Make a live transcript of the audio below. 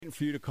waiting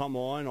for you to come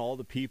on. All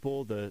the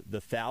people,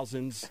 the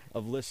thousands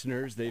of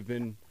listeners, they've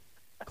been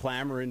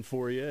clamoring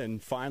for you,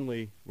 and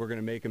finally we're going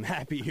to make them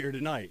happy here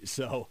tonight.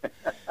 So,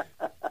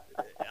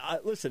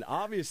 listen,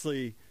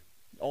 obviously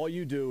all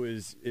you do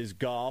is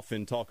golf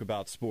and talk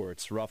about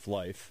sports, rough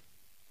life.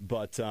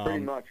 But pretty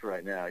much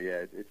right now,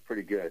 yeah, it's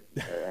pretty good.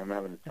 I'm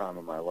having the time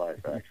of my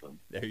life, actually.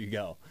 There you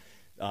go.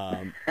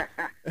 I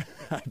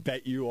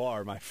bet you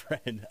are, my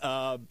friend.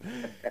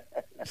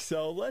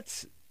 So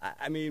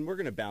we're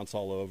going to bounce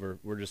all over.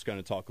 We're just going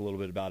to talk a little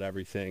bit about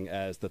everything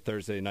as the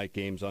Thursday night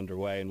game's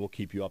underway, and we'll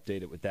keep you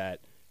updated with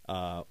that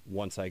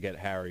once I get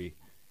Harry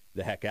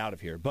the heck out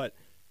of here. But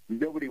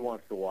nobody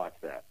wants to watch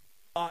that.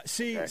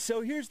 Okay.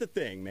 So here's the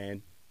thing,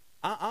 man.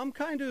 I'm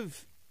kind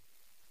of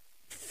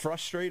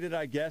frustrated,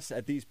 I guess,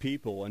 at these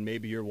people, and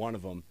maybe you're one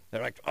of them.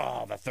 They're like,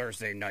 oh, the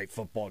Thursday night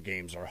football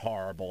games are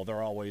horrible.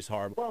 They're always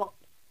horrible. Well,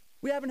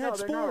 we haven't had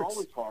sports. They're not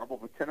always horrible,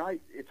 but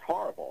tonight it's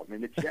horrible. I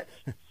mean, the Jets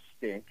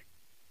stink.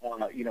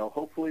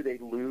 Hopefully they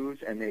lose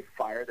and they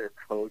fire their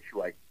coach,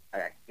 who I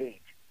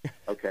hate.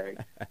 Okay?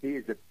 He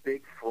is a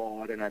big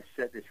fraud, and I've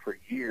said this for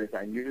years.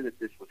 I knew that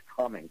this was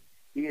coming.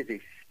 He is a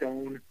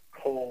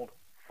stone-cold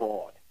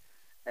fraud,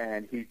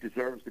 and he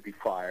deserves to be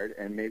fired,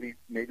 and maybe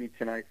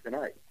tonight's the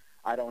night.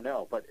 I don't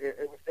know, but if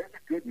there's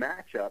a good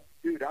matchup,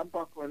 dude, I'm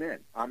buckling in.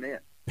 I'm in.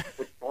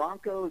 With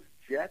Broncos,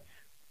 Jets,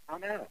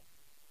 I'm out.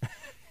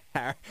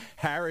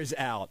 Harry's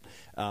out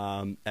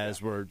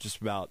as we're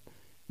just about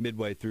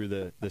midway through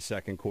the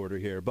second quarter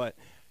here. But,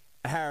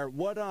 Harry,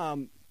 what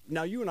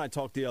now you and I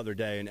talked the other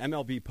day, and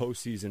MLB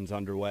postseason's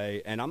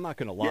underway, and I'm not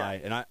going to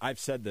lie, and I've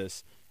said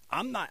this,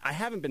 I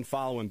haven't been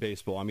following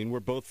baseball. I mean,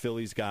 we're both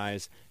Phillies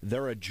guys.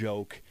 They're a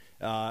joke.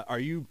 Are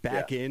you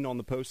back in on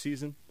the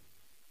postseason?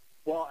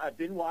 Well, I've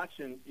been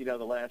watching, the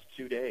last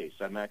 2 days.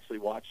 I'm actually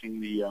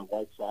watching the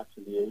White Sox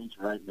and the A's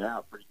right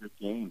now. Pretty good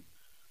game.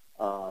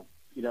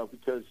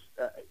 Because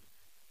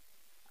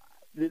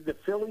the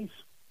Phillies,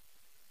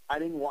 I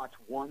didn't watch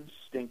one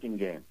stinking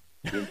game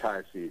the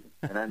entire season.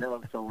 And I know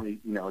it's only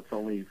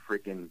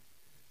freaking,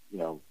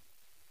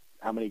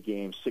 how many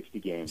games? 60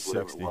 games,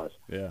 whatever 60, it was.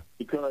 Yeah.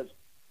 Because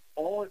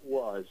all it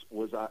was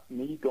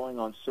me going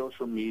on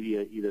social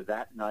media either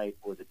that night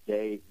or the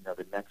day,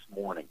 the next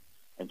morning,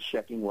 and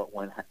checking what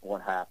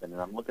happened.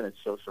 And I'm looking at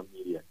social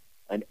media,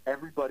 and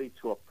everybody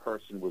to a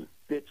person was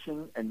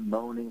bitching and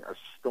moaning a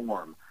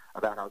storm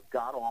about how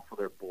god-awful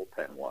their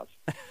bullpen was.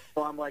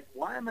 So I'm like,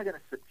 why am I going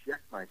to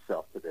subject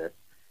myself to this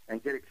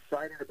and get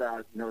excited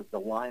about, the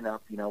lineup,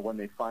 when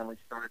they finally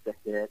started to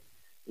hit,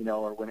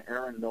 or when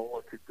Aaron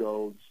Nola could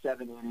go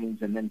 7 innings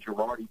and then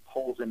Girardi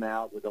pulls him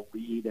out with a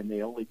lead and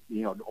they only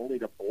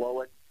to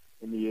blow it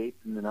in the 8th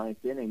and the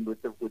 9th inning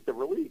with the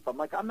relief. I'm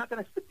like, I'm not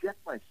going to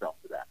subject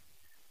myself to that.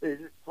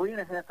 It's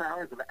 3.5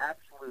 hours of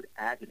absolute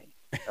agony.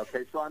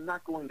 Okay, so I'm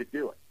not going to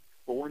do it.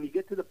 But when you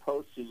get to the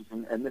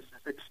postseason, and this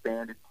is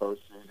expanded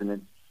postseason,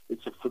 and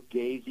it's a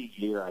fugazi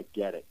year, I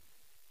get it.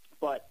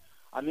 But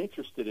I'm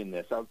interested in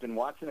this. I've been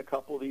watching a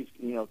couple of these,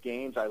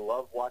 games. I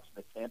love watching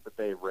the Tampa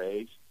Bay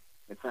Rays.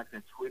 In fact,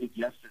 I tweeted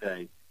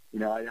yesterday,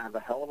 I have a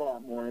hell of a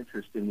lot more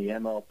interest in the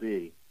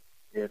MLB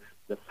if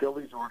the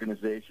Phillies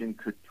organization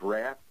could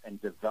draft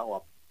and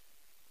develop,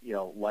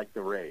 like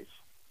the Rays,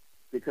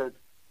 because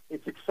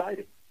it's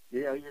exciting.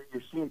 You're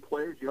seeing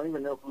players, you don't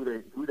even know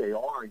who they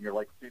are, and you're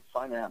like, dude,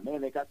 find out, man,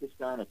 they got this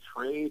guy in a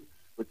trade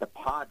with the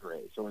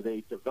Padres, or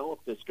they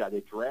developed this guy, they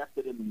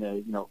drafted him in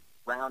the,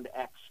 round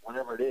X,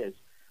 whatever it is,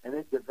 and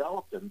they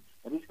developed him,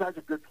 and these guys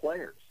are good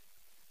players,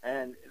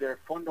 and they're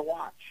fun to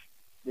watch.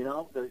 They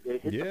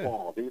hit the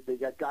ball. They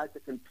got guys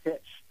that can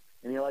pitch,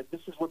 and you're like,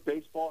 this is what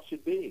baseball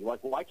should be. Like,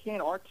 why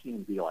can't our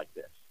team be like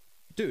this?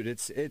 Dude,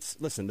 it's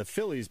listen, the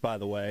Phillies, by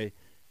the way,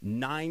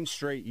 9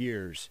 straight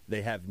years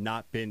they have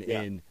not been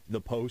in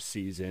the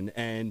postseason,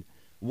 and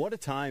what a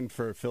time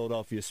for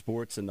Philadelphia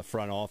sports and the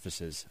front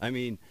offices. I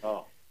mean,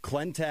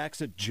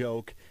 Clentak's a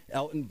joke,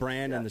 Elton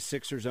Brand and the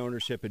Sixers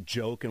ownership a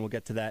joke, and we'll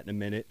get to that in a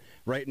minute.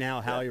 Right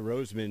now, Howie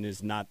Roseman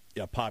is not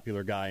a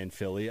popular guy in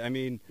Philly. I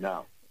mean,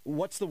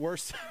 what's the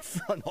worst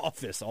front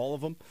office? All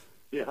of them?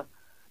 Yeah,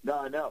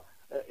 no.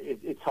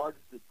 It's hard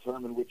to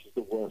determine which is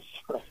the worst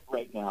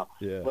right now.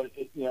 Yeah. But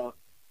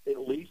at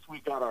least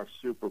we got our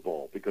Super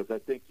Bowl, because I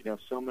think,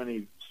 so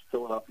many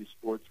Philadelphia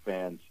sports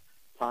fans,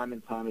 time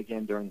and time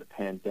again during the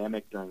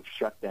pandemic, during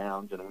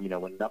shutdowns,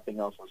 and, when nothing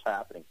else was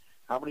happening,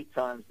 how many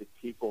times did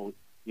people,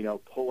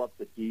 pull up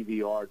the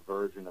DVR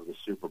version of the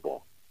Super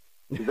Bowl?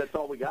 Because that's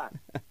all we got.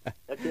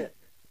 That's it.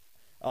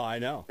 Oh, I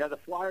know. Now, the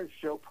Flyers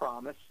show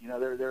promise.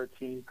 They're a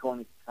team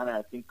going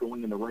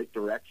in the right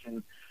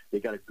direction. They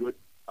got a good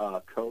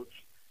coach.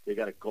 They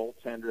got a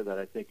goaltender that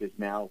I think is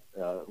now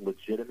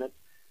legitimate.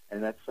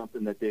 And that's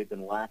something that they've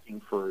been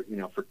lacking for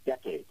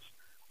decades.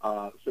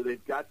 So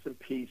they've got some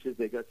pieces.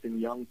 They've got some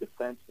young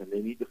defensemen.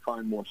 They need to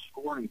find more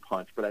scoring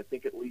punch, but I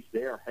think at least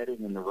they are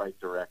heading in the right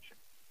direction.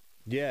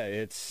 Yeah,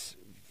 it's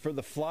for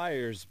the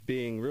Flyers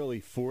being really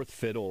fourth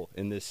fiddle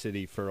in this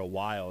city for a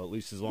while, at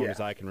least as long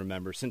as I can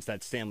remember, since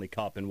that Stanley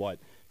Cup in,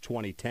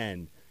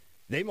 2010.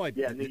 They might.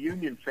 Yeah, and the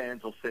Union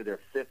fans will say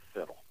they're fifth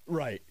fiddle.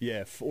 Right,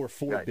 yeah, or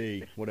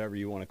 4B, whatever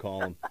you want to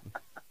call him,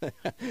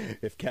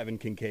 if Kevin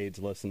Kincaid's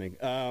listening.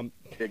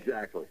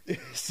 Exactly.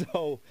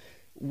 So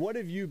what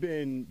have you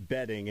been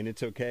betting? And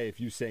it's okay if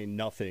you say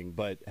nothing,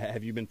 but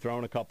have you been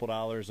throwing a couple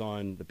dollars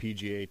on the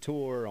PGA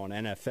Tour, on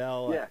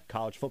NFL,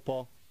 college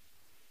football?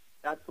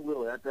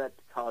 Absolutely. I bet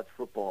college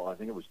football, I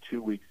think it was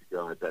 2 weeks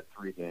ago, I bet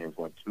 3 games,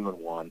 went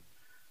 2-1.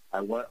 I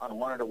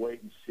wanted to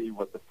wait and see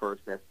what the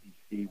first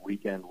SEC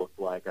weekend looked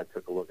like. I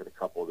took a look at a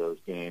couple of those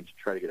games,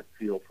 try to get a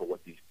feel for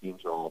what these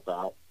teams are all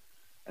about.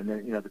 And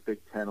then, the Big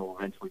Ten will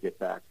eventually get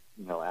back,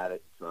 at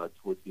it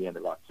towards the end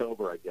of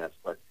October, I guess,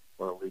 or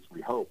at least we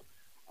hope.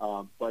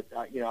 I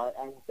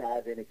will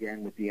dive in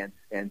again with the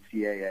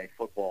NCAA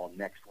football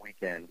next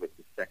weekend with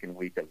the second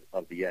week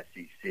of the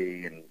SEC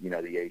and,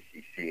 the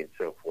ACC and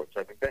so forth. So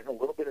I've been betting a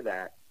little bit of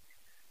that.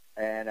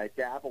 And I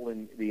dabble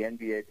in the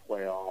NBA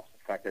playoffs.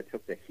 In fact, I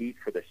took the Heat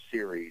for the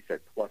series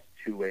at plus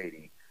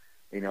 280,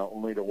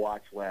 only to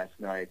watch last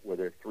night where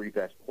their 3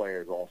 best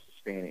players all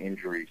sustain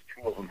injuries.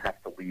 2 of them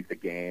have to leave the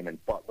game,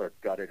 and Butler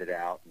gutted it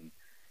out and,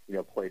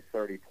 played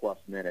 30-plus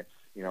minutes,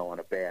 on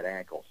a bad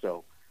ankle.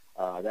 So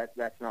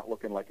that's not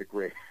looking like a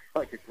great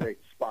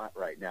spot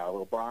right now.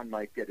 LeBron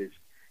might get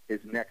his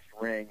next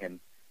ring, and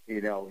he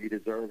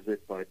deserves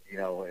it. But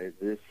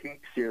this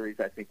Heat series,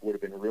 I think, would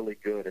have been really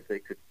good if they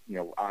could,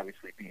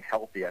 obviously be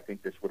healthy. I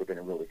think this would have been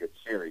a really good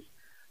series.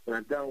 But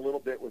I've done a little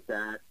bit with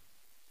that,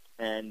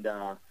 and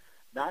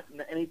not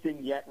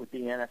anything yet with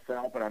the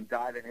NFL. But I'm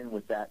diving in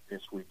with that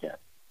this weekend.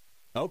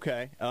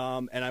 Okay,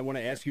 and I want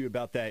to ask you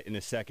about that in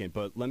a second.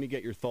 But let me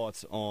get your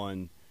thoughts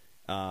on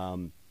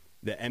the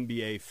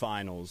NBA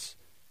Finals.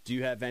 Do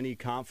you have any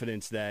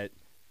confidence that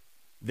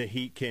the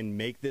Heat can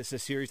make this a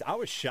series? I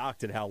was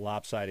shocked at how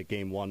lopsided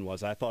Game 1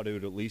 was. I thought it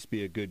would at least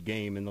be a good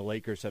game, and the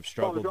Lakers have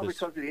struggled. Well, it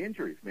was all because of the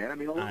injuries, man. I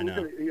mean,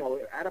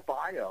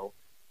 Adebayo,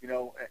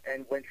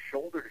 and went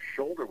shoulder to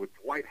shoulder with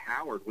Dwight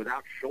Howard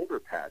without shoulder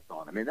pads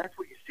on. I mean, that's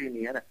what you see in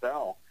the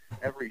NFL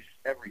every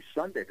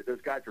Sunday, that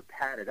those guys are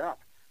padded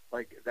up.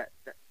 Like that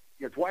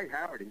Dwight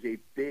Howard is a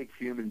big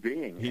human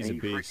being. He's and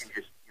a beast. Freaking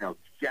just,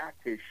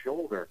 jacked his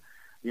shoulder.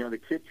 The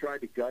kid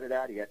tried to gut it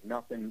out. He had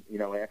nothing,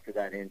 after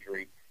that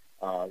injury.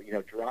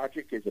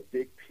 Dragic is a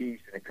big piece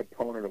and a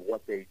component of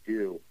what they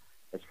do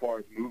as far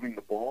as moving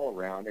the ball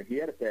around. And he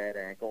had a bad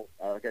ankle.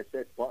 Like I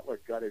said, Butler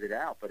gutted it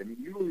out. But, I mean,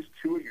 you lose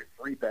 2 of your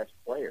 3 best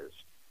players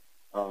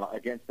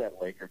against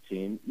that Laker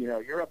team.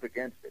 You're up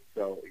against it.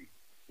 So,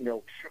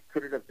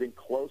 could it have been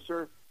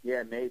closer?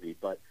 Yeah, maybe.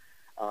 But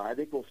I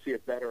think we'll see a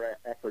better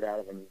effort out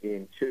of them in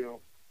Game 2.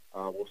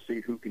 We'll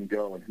see who can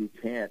go and who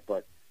can't.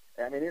 But,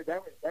 I mean,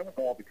 that was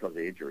all because of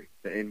injury,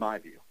 in my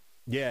view.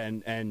 Yeah,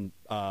 and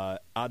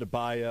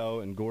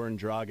Adebayo and Goran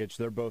Dragic,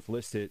 they're both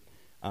listed.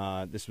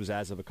 This was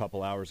as of a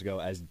couple hours ago,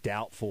 as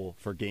doubtful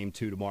for Game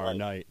 2 tomorrow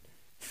night.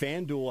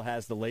 FanDuel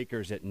has the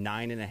Lakers at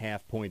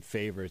 9.5-point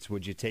favorites.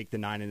 Would you take the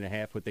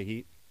 9.5 with the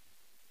Heat?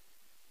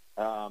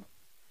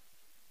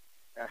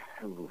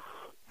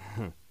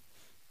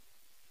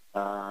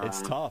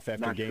 It's tough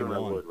after Game 1. I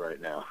would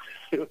right now.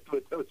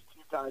 With those 2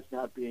 guys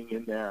not being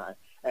in there,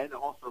 and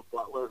also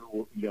Butler,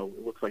 who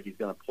it looks like he's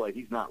going to play.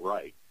 He's not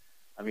right.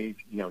 I mean,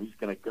 he's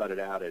going to gut it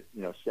out at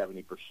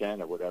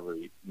 70% or whatever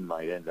he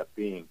might end up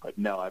being. But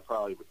no, I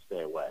probably would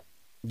stay away.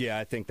 Yeah,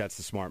 I think that's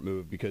the smart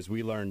move because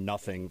we learned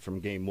nothing from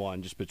Game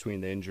 1, just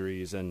between the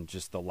injuries and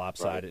just the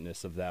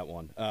lopsidedness of that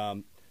one.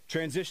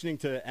 Transitioning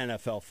to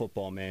NFL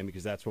football, man,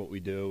 because that's what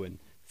we do. And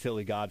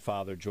Philly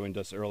Godfather joined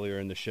us earlier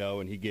in the show,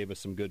 and he gave us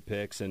some good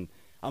picks. And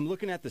I'm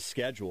looking at the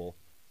schedule,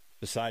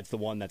 besides the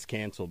one that's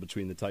canceled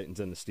between the Titans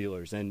and the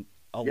Steelers, and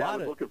I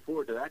was looking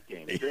forward to that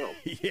game still.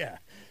 Yeah.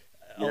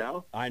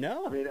 I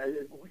know. I mean,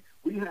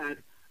 we had,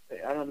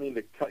 I don't mean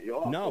to cut you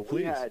off. No, please.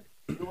 We had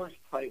Steelers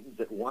Titans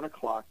at 1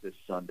 o'clock this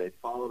Sunday,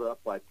 followed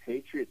up by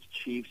Patriots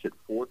Chiefs at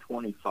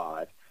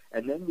 4:25,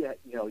 and then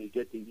you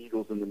get the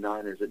Eagles and the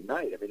Niners at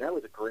night. I mean,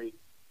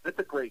 that's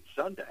a great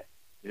Sunday,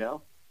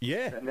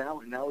 Yeah. And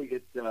now we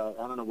get, I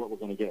don't know what we're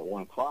going to get at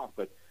 1 o'clock,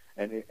 but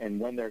and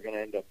when they're going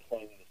to end up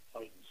playing this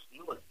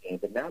Titans-Steelers game.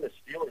 But now the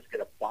Steelers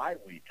get a bye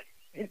week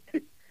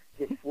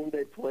before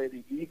they play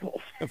the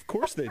Eagles. Of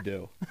course they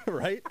do,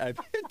 right?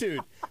 Dude,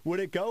 would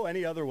it go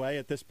any other way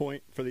at this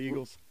point for the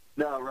Eagles?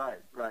 No, right.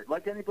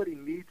 Like anybody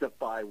needs a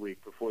bye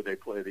week before they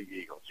play the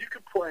Eagles. You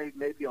could play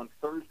maybe on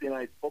Thursday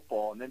Night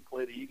Football and then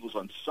play the Eagles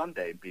on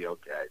Sunday and be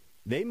okay.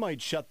 They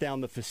might shut down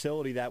the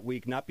facility that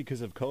week, not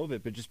because of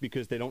COVID, but just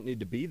because they don't need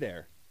to be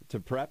there to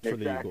prep for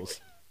the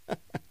Eagles.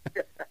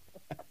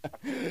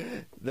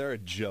 They're a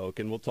joke,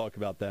 and we'll talk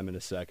about them in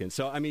a second.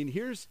 So, I mean,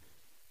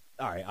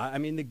 all right, I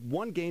mean, the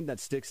one game that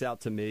sticks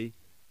out to me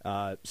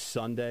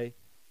Sunday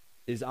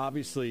is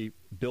obviously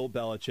Bill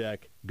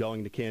Belichick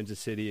going to Kansas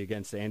City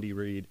against Andy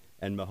Reid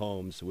and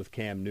Mahomes with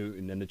Cam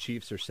Newton, and the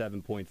Chiefs are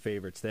 7-point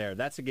favorites there.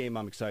 That's a game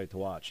I'm excited to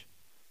watch.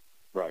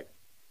 Right.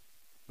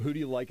 Who do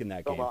you like in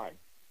that game? I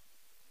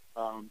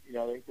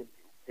think the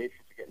Patriots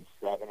are getting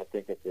 7, I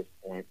think, at this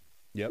point.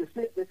 Yep.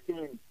 This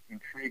game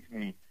intrigues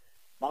me,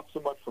 not so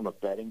much from a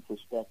betting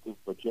perspective,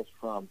 but just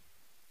from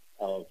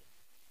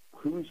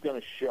who's going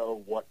to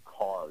show what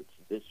cards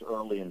this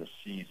early in the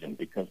season,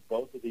 because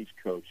both of these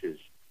coaches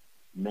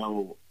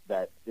know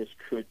that this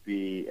could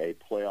be a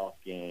playoff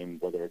game,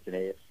 whether it's an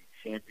AFC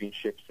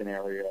championship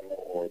scenario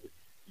or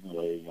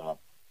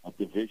a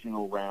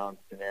divisional round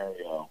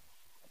scenario.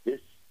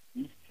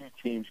 These two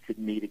teams could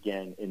meet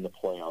again in the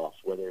playoffs,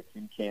 whether it's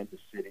in Kansas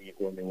City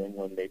or New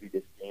England. Maybe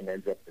this game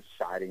ends up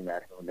deciding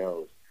that. Who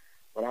knows?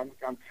 But I'm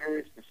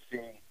curious to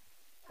see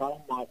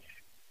how much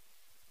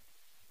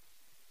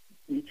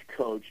each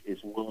coach is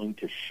willing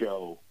to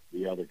show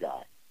the other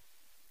guy.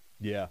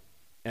 Yeah.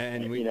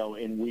 And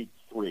in week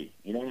 3.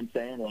 You know what I'm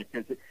saying? Like,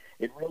 does this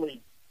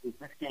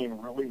game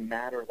really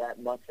matter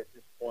that much at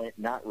this point?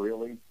 Not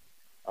really.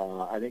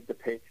 I think the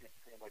Patriots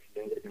pretty much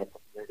know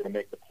they're going to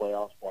make the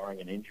playoffs,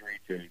 barring an injury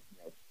to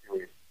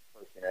serious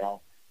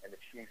personnel. And the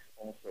Chiefs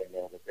also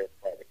know that they're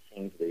probably the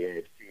kings of the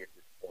AFC at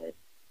this point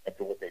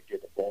after what they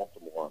did to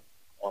Baltimore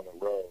on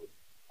the road.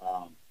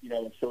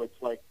 So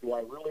it's like, do I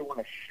really want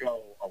to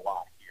show a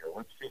lot here?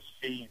 Let's just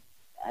see.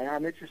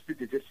 I'm interested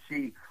to just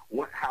see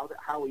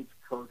how each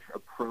coach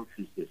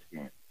approaches this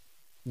game.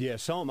 Yeah,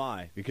 so am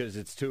I, because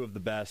it's two of the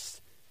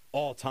best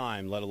all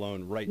time, let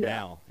alone right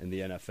now in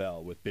the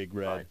NFL with Big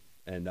Red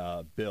and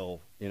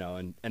Bill.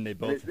 And they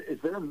both. Is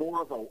there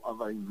more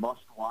of a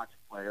must-watch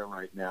player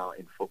right now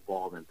in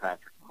football than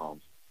Patrick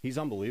Mahomes? He's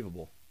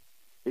unbelievable.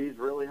 He's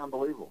really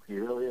unbelievable. He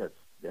really is.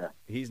 Yeah.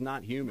 He's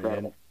not human.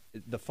 And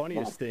the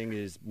funniest thing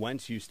is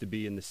Wentz used to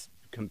be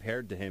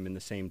compared to him in the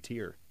same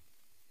tier.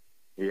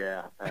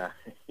 Yeah,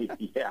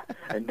 yeah.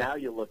 And now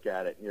you look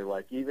at it and you're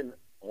like, even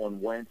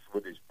on Wentz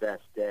with his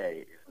best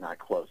day, is not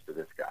close to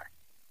this guy.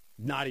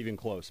 Not even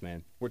close,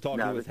 man. We're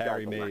talking with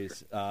Harry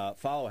Mays.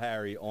 Follow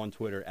Harry on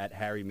Twitter at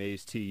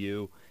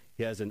HarryMaysTU.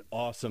 He has an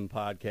awesome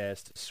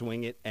podcast,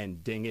 Swing It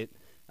and Ding It,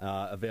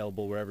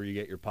 available wherever you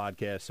get your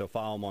podcast. So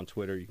follow him on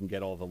Twitter. You can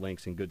get all the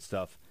links and good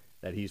stuff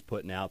that he's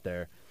putting out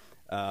there.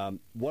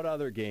 What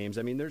other games?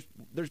 I mean,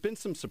 there's been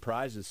some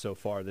surprises so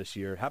far this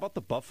year. How about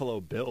the Buffalo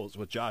Bills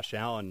with Josh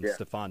Allen and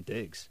Stephon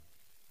Diggs?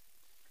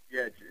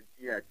 Yeah.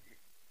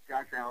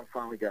 Josh Allen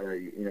finally got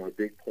a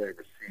big play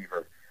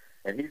receiver,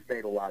 and he's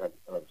made a lot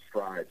of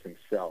strides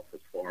himself as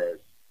far as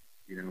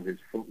his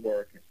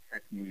footwork, his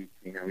technique.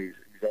 He's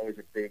always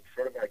a big,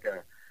 sort of like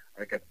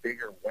a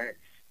bigger Wentz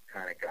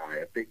kind of guy,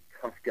 a big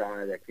tough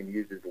guy that can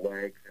use his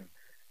legs, and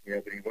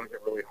but he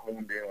wasn't really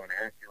honed in on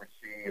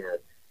accuracy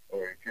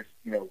or just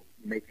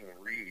making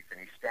reads, and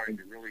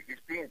he's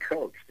being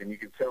coached, and you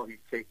can tell he's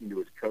taking to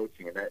his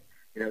coaching, and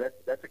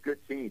that's a good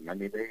team. I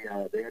mean,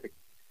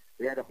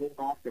 they had to hold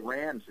off the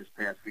Rams this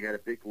past week. Had a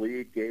big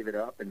lead, gave it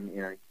up, and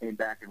came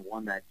back and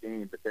won that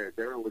game. But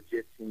they're a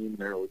legit team.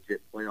 They're a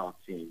legit playoff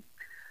team,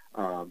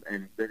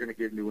 and they're going to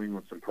give New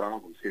England some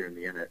problems here in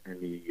the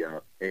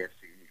AFC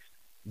East.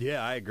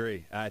 Yeah, I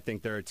agree. I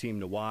think they're a team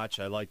to watch.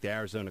 I like the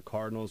Arizona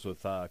Cardinals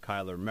with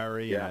Kyler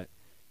Murray. Yeah.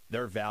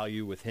 Their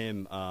value with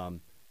him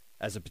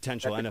as a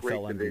potential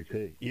NFL MVP.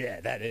 Division.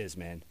 Yeah, that is,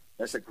 man.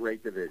 That's a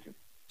great division.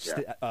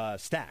 Yeah.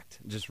 Stacked,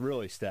 just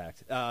really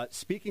stacked.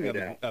 Speaking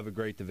of a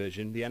great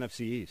division, the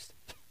NFC East.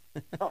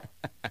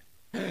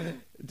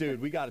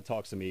 Dude, we got to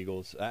talk some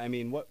Eagles. I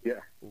mean,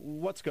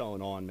 what's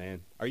going on,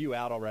 man? Are you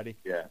out already?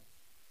 Yeah.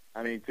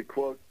 I mean, to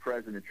quote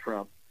President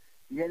Trump,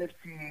 the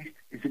NFC East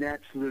is an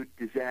absolute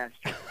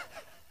disaster.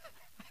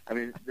 I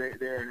mean,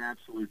 they're an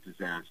absolute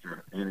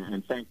disaster,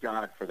 and thank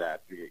God for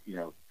that,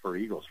 for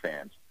Eagles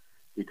fans,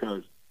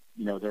 because,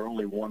 they're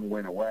only one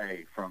win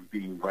away from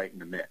being right in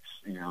the mix,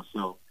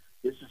 so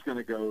this is going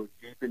to go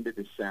deep into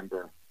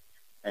December,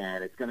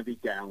 and it's going to be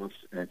Dallas,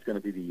 and it's going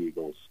to be the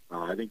Eagles.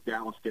 I think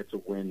Dallas gets a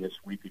win this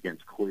week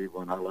against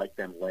Cleveland. I like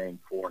them laying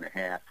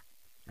 4.5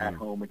 at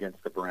home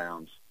against the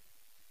Browns.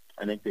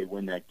 I think they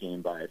win that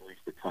game by at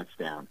least a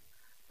touchdown.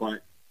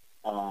 But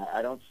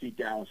I don't see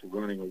Dallas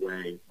running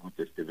away with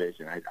this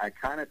division. I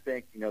kind of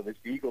think, this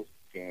Eagles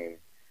game,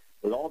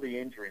 with all the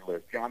injury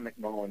list, John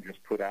McMullen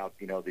just put out,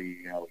 who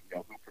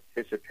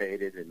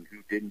participated and who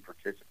didn't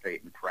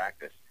participate in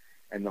practice.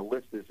 And the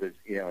list is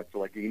it's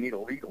like you need a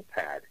legal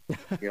pad,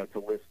 to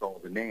list all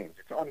the names.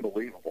 It's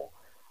unbelievable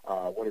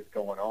what is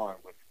going on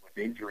with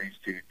injuries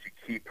to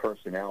key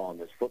personnel on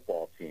this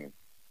football team.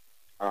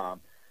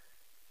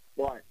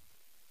 But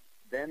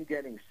them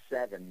getting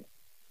 7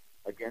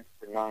 against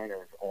the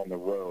Niners on the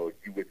road,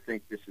 you would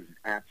think this is an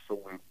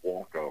absolute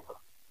walkover.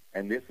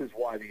 And this is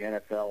why the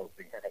NFL is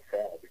the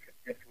NFL, because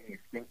just when you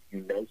think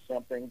you know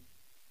something,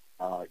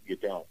 you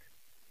don't.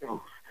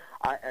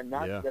 And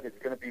not that it's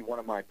going to be one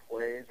of my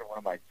plays or one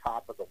of my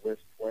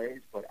top-of-the-list plays,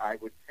 but I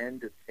would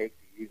tend to take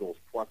the Eagles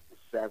plus the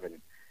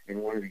 7 in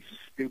one of these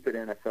stupid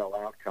NFL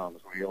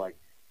outcomes where you're like,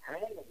 how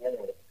in the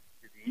world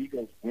did the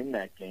Eagles win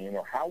that game,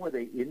 or how were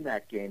they in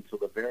that game till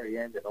the very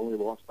end and only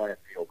lost by a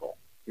field goal?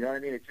 You know what I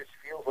mean? It just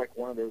feels like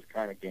one of those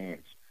kind of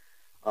games.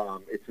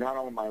 It's not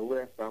on my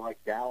list. I like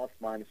Dallas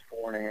minus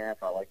 4.5.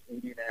 I like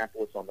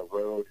Indianapolis on the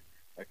road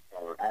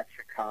at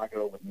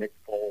Chicago with Nick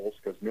Foles,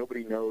 because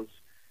nobody knows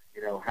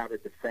how to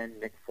defend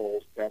Nick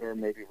Foles better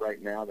maybe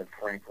right now than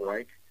Frank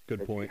Reich.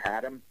 Good point. He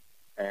had him,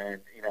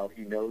 and,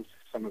 he knows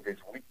some of his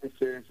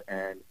weaknesses,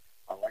 and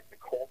I like the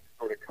Colts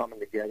sort of coming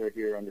together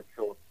here under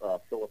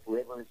Phillip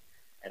Rivers.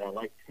 And I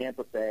like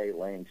Tampa Bay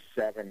laying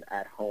 7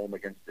 at home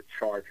against the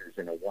Chargers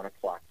in a 1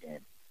 o'clock game.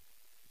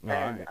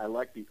 And I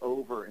like the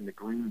over in the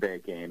Green Bay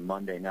game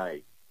Monday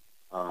night.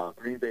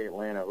 Green Bay,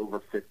 Atlanta,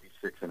 over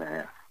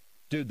 56.5.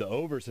 Dude, the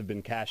overs have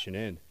been cashing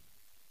in.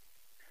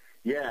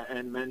 Yeah,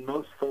 and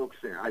most folks,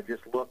 I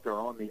just looked, are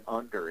on the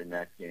under in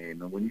that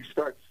game. And when you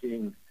start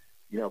seeing,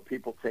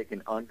 people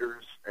taking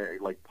unders,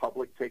 like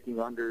public taking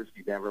unders,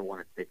 you never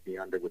want to take the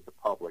under with the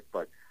public.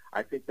 But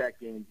I think that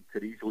game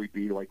could easily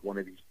be like one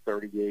of these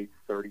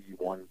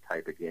 38-31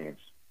 type of games.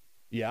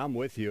 Yeah, I'm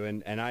with you,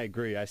 and I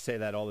agree. I say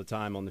that all the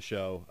time on the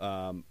show.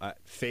 I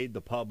fade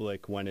the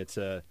public when it's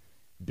a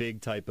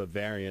big type of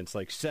variance.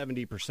 Like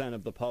 70%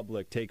 of the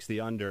public takes the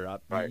under.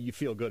 Right. You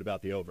feel good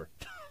about the over.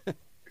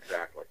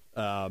 Exactly.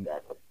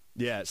 Exactly.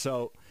 Yeah,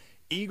 so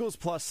Eagles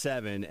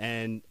 +7,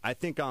 and I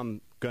think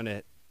I'm going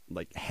to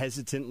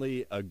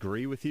hesitantly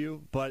agree with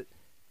you, but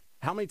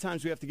how many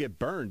times do we have to get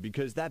burned?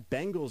 Because that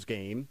Bengals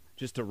game,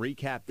 just to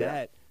recap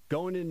that,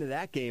 going into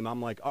that game,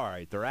 I'm like, all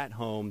right, they're at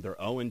home, they're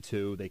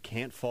 0-2, they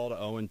can't fall to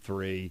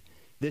 0-3.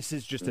 This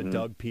is just a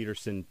Doug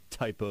Peterson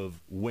type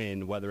of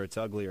win, whether it's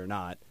ugly or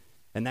not.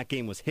 And that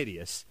game was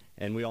hideous,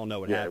 and we all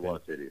know what happened. Yeah, it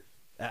was hideous.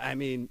 I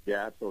mean,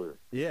 yeah, absolutely.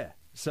 Yeah,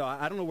 so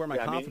I don't know where my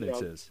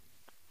confidence is.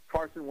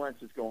 Carson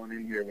Wentz is going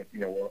in here with,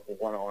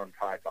 one arm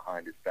tied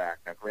behind his back.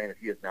 Now, granted,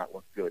 he has not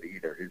looked good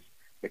either. His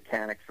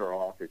mechanics are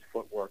off. His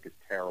footwork is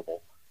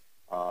terrible.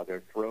 There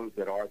are throws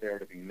that are there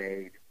to be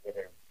made,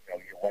 whether,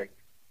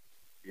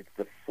 it's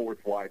the fourth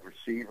wide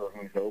receiver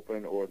who's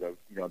open or the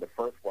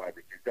first wide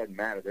receiver. It doesn't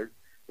matter.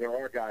 There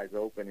are guys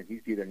open, and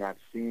he's either not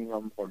seeing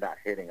them or not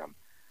hitting them.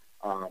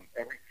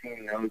 Every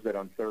team knows that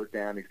on third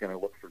down he's going to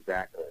look for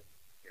Zach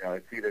Ertz.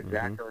 It's either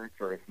Zach Ertz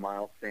or if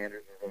Miles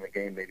Sanders is in the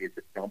game, maybe it's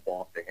a dump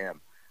off to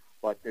him.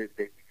 But they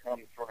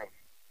become sort of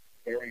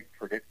very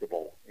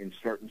predictable in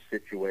certain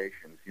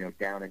situations,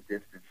 down and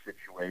distance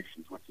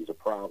situations, which is a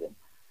problem.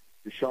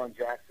 Deshaun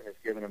Jackson has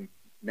given him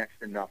next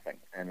to nothing,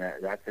 and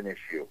that's an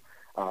issue.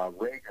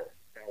 Rager,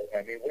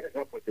 what is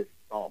up with this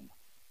thumb?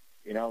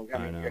 I know.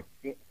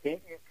 Can't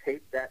you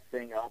tape that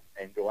thing up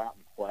and go out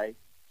and play?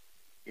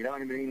 You know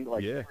what I mean?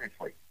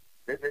 Seriously.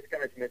 This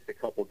guy's missed a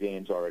couple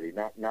games already,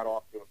 not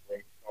off to a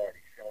great start.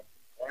 He's shown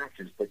some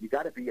flashes, but you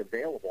got to be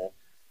available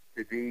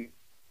to be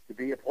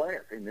a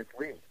player in this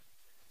league.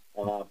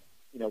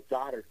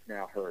 Goddard's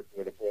now hurt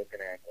with a broken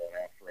ankle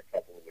after a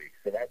couple of weeks,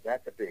 so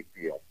that's a big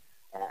deal.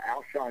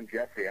 Alshon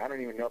Jeffrey, I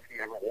don't even know if he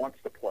ever wants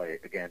to play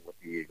again with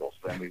the Eagles.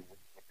 With this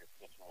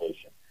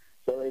situation,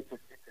 so it's an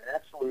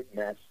absolute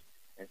mess.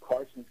 And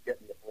Carson's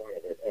getting the brunt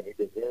of it, and he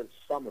deserves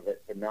some of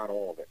it, but not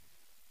all of it.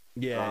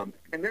 Yeah.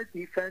 Can their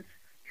defense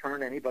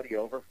turn anybody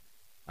over?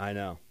 I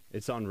know.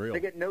 It's unreal. They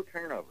get no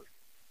turnovers.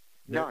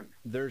 None.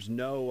 There's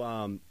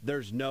no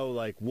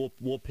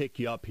we'll pick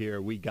you up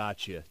here, we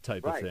got you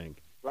type of thing.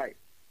 Right.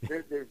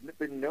 There's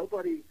been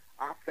nobody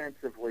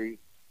offensively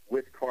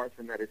with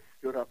Carson that has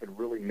stood up and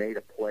really made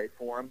a play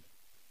for him.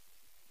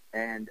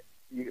 And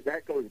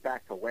that goes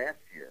back to last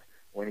year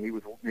when he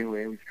was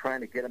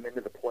trying to get him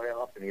into the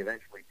playoffs, and he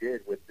eventually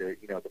did with the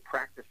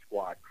practice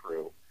squad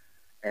crew.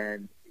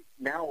 And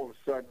now all of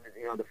a sudden,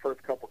 the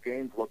first couple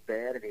games look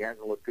bad, and he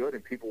hasn't looked good,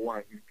 and people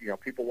want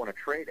to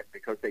trade him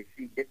because they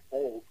see Nick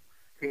Foles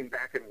came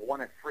back and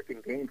won a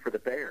freaking game for the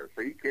Bears.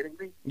 Are you kidding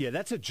me? Yeah,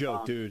 that's a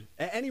joke, dude.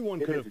 Anyone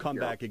could have come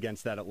back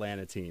against that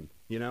Atlanta team,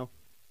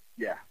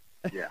 Yeah,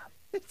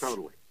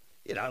 totally.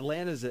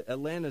 Atlanta's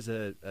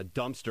a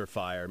dumpster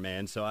fire,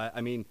 man. So I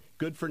mean,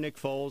 good for Nick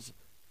Foles.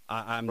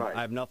 I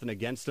have nothing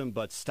against him,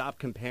 but stop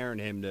comparing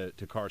him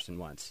to Carson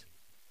Wentz.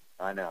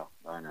 I know.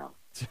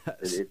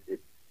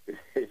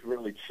 It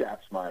really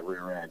chaps my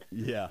rear end.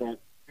 Yeah.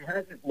 But he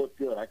hasn't looked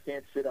good. I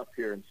can't sit up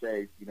here and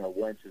say,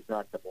 Wentz is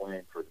not to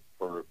blame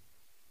for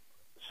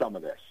some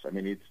of this. I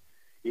mean,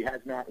 he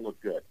has not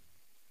looked good.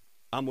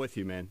 I'm with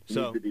you, man. He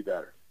needs to be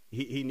better.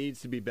 He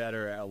needs to be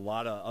better. A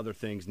lot of other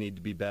things need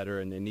to be better,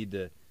 and they need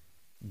to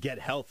get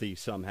healthy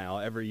somehow.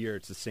 Every year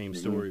it's the same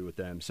story with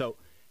them. So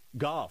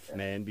golf,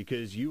 man,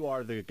 because you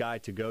are the guy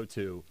to go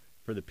to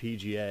for the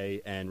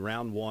PGA and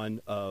round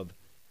one of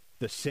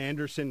the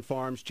Sanderson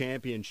Farms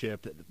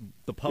Championship.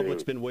 The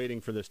public's been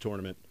waiting for this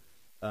tournament.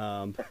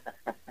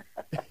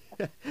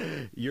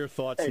 Your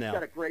thoughts now? It's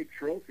got a great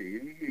trophy.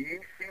 You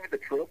see the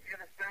trophy of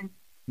this thing?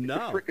 No.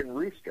 It's a freaking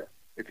rooster.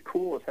 It's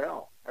cool as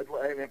hell.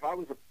 If I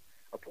was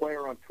a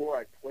player on tour,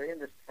 I'd play in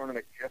this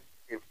tournament just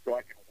so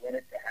I could win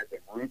it to have the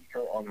rooster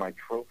on my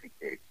trophy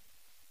case.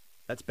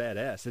 That's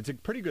badass. It's a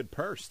pretty good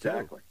purse, too.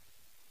 Exactly.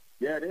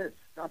 Yeah, it is.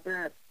 Not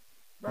bad.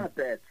 Not a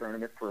bad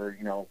tournament for,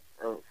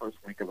 first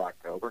week of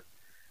October.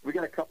 We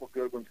got a couple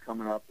good ones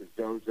coming up. The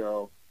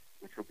Zozo,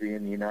 which will be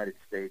in the United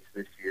States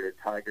this year.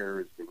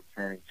 Tiger is the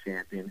returning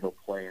champion. He'll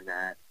play in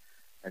that.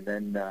 And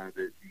then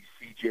the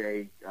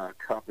CJ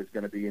Cup is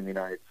going to be in the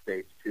United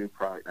States, too,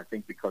 probably, I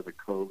think because of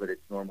COVID.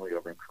 It's normally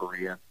over in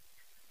Korea.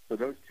 So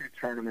those two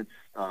tournaments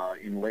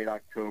in late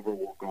October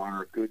will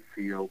garner good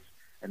fields.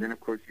 And then, of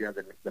course, you have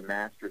the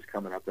Masters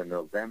coming up in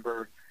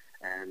November.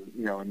 And,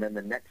 and then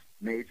the next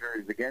major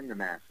is again the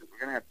Masters. We're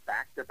going to have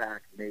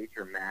back-to-back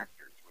major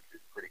Masters, which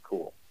is pretty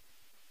cool.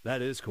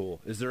 That is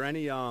cool. Is there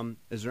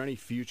any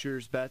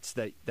futures bets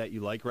that you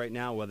like right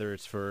now, whether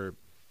it's for,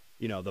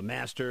 the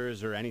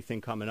Masters or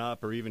anything coming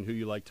up, or even who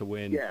you like to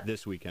win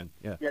this weekend?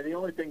 Yeah. Yeah, the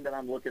only thing that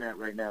I'm looking at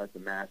right now is the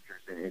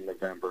Masters in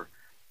November.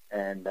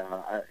 And,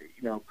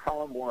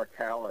 Colin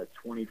Morikawa at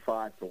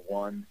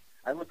 25-1.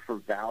 I look for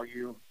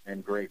value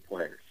and great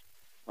players.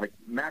 Like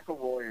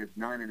McIlroy is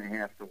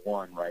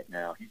 9.5-1 right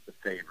now. He's the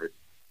favorite,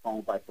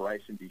 followed by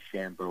Bryson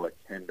DeChambeau at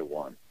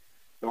 10-1.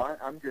 So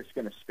I'm just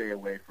going to stay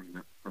away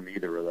from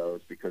either of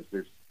those because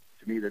to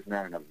me there's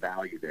not enough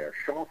value there.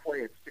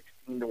 Schauffele at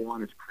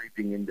 16-1 is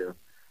creeping into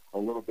a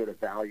little bit of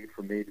value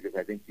for me because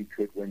I think he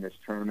could win this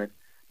tournament.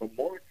 But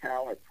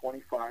Morikawa at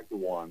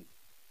 25-1,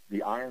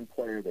 the iron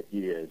player that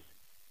he is,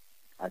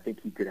 I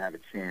think he could have a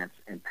chance.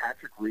 And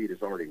Patrick Reed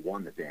has already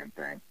won the damn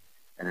thing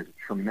and has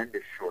a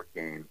tremendous short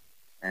game,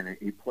 and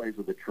he plays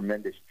with a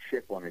tremendous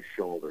chip on his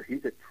shoulder.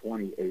 He's at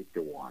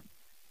 28-1.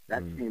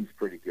 That seems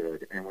pretty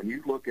good. And when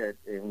you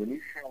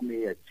show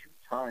me a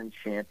two-time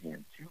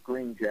champion, 2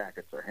 green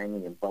jackets are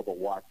hanging in Bubba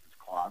Watson's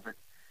closet,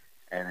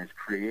 and as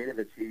creative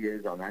as he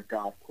is on that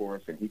golf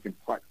course, and he can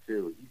putt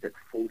too, he's at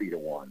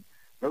 40-1.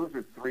 Those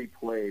are 3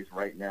 plays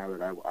right now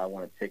that I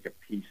want to take a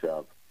piece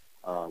of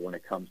when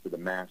it comes to the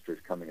Masters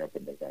coming up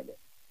in November.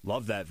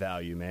 Love that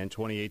value, man.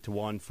 28-1,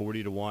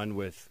 40-1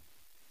 with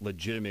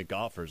legitimate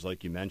golfers,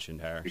 like you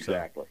mentioned, Harry.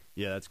 Exactly. So,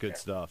 yeah, that's good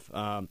stuff.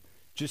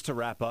 Just to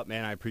wrap up,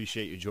 man, I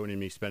appreciate you joining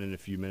me, spending a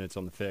few minutes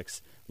on the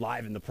Fix,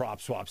 live in the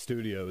Prop Swap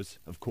studios,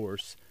 of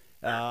course.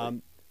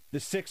 The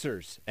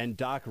Sixers and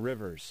Doc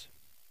Rivers,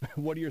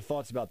 what are your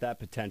thoughts about that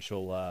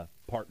potential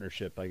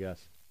partnership, I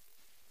guess?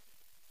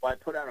 Well, I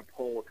put out a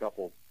poll a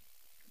couple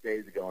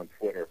days ago on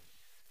Twitter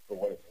for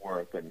what it's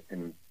worth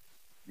and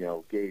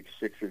gauge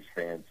Sixers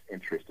fans'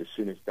 interest as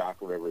soon as Doc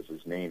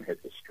Rivers' name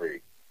hit the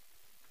street.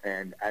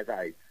 And as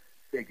I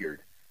figured,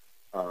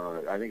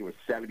 I think it was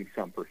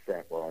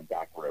 70-some% were on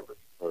Doc Rivers.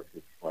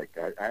 Versus, I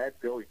had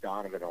Billy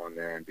Donovan on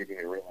there and didn't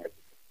even realize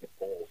the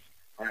polls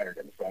hired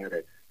him. So I had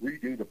to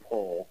redo the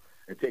poll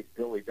and take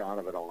Billy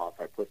Donovan off.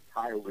 I put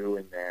Ty Lue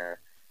in there,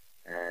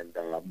 and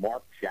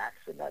Mark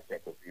Jackson, I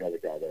think, was the other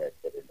guy that I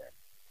put in there.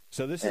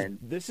 So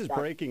this is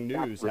breaking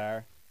news,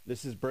 Har.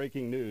 This is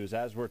breaking news.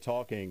 As we're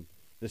talking,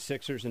 the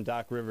Sixers and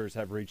Doc Rivers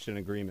have reached an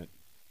agreement.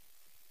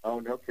 Oh,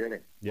 no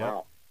kidding. Yeah.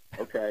 Wow.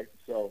 Okay,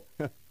 so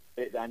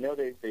I know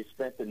they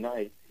spent the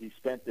night. He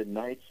spent the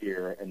night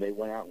here, and they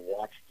went out and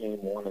watched Game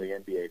 1 of the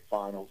NBA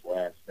Finals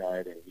last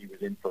night, and he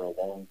was in for a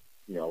long,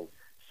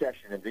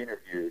 session of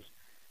interviews.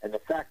 And the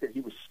fact that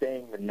he was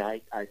staying the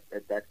night,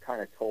 that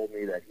kind of told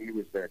me that he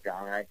was their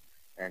guy,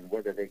 and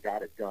whether they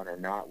got it done or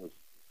not was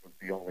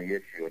the only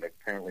issue, and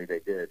apparently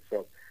they did.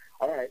 So,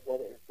 all right, well,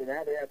 so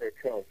now they have their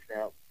coach.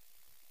 Now,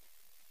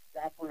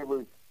 Doc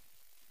Rivers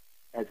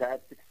has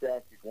had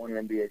success. He's won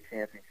an NBA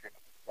championship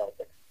with the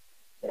Celtics.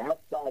 But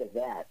outside of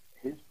that,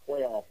 his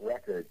playoff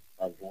record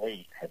of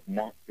late has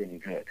not been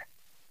good,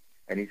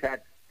 and he's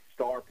had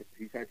star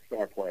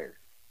players.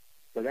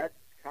 So that's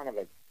kind of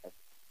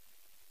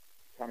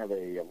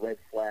a red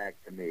flag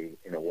to me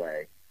in a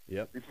way.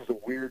 Yep. This is a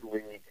weird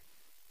league.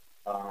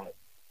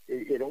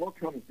 It all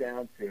comes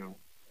down to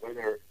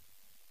whether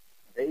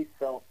they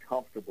felt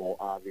comfortable,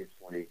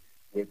 obviously,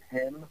 with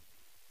him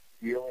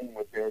dealing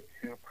with their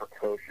 2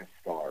 precocious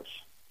stars,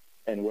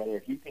 and whether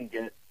he can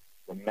get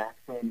the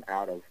maximum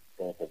out of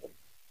both of them.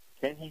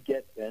 Can he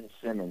get Ben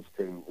Simmons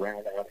to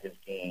round out his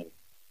game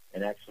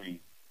and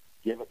actually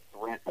give a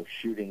threat of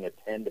shooting a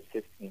 10 to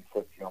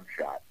 15-foot jump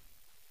shot?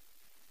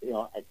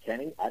 Can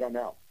he? I don't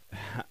know.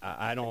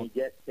 I don't.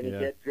 Can he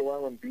get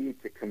Joel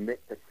Embiid to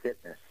commit to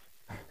fitness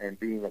and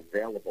being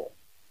available,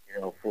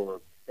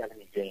 for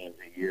 70 games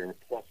a year,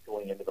 plus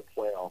going into the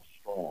playoffs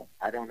strong?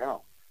 I don't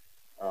know.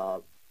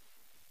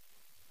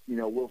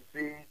 We'll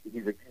see.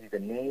 He's a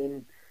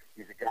name.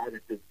 He's a guy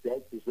that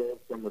does deserve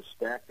some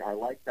respect. I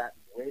like that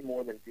way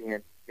more than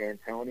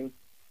D'Antoni.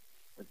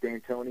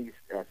 D'Antoni's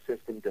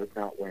system does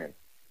not win.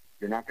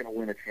 You're not going to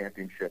win a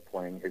championship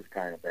playing his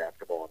kind of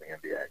basketball in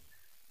the NBA.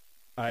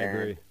 I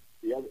agree.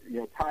 The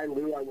other, Ty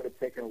Lue, I would have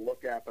taken a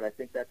look at, but I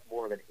think that's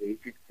more of an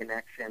agent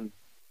connection.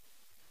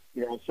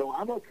 So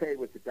I'm okay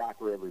with the Doc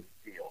Rivers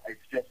deal.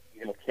 It's just,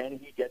 can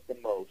he get the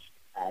most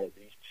out of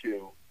these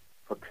 2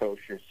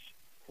 precocious,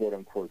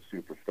 quote-unquote,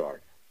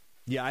 superstars?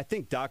 Yeah, I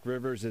think Doc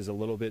Rivers is a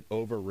little bit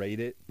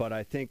overrated, but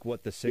I think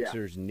what the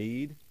Sixers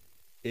need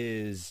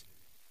is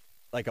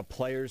like a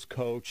player's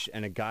coach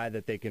and a guy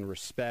that they can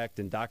respect.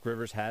 And Doc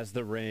Rivers has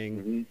the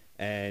ring,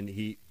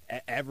 and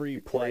every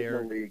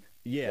player,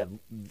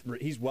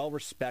 he's well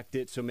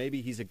respected. So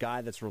maybe he's a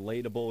guy that's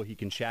relatable. He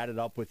can chat it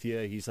up with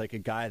you. He's like a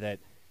guy that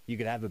you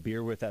could have a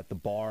beer with at the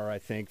bar, I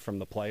think, from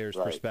the player's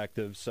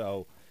perspective.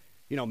 So,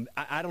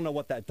 I don't know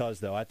what that does,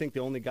 though. I think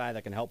the only guy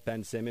that can help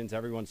Ben Simmons,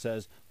 everyone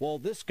says, well,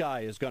 this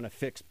guy is going to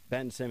fix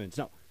Ben Simmons.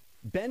 No,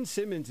 Ben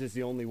Simmons is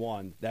the only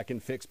one that can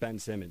fix Ben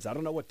Simmons. I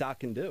don't know what Doc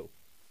can do.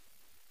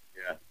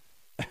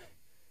 Yeah.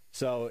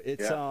 So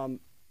it's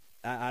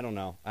I don't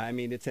know. I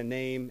mean, it's a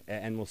name,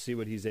 and we'll see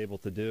what he's able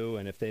to do.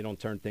 And if they don't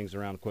turn things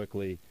around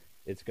quickly,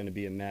 it's going to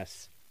be a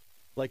mess,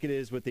 like it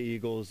is with the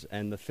Eagles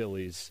and the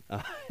Phillies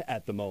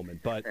at the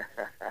moment. But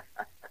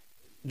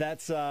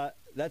that's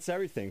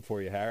everything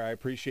for you, Harry. I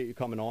appreciate you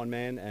coming on,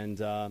 man,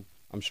 and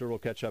I'm sure we'll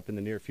catch up in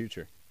the near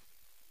future.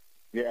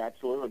 Yeah,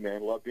 absolutely,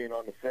 man. Love being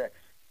on the Fix.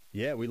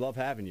 Yeah, we love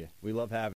having you. We love having you.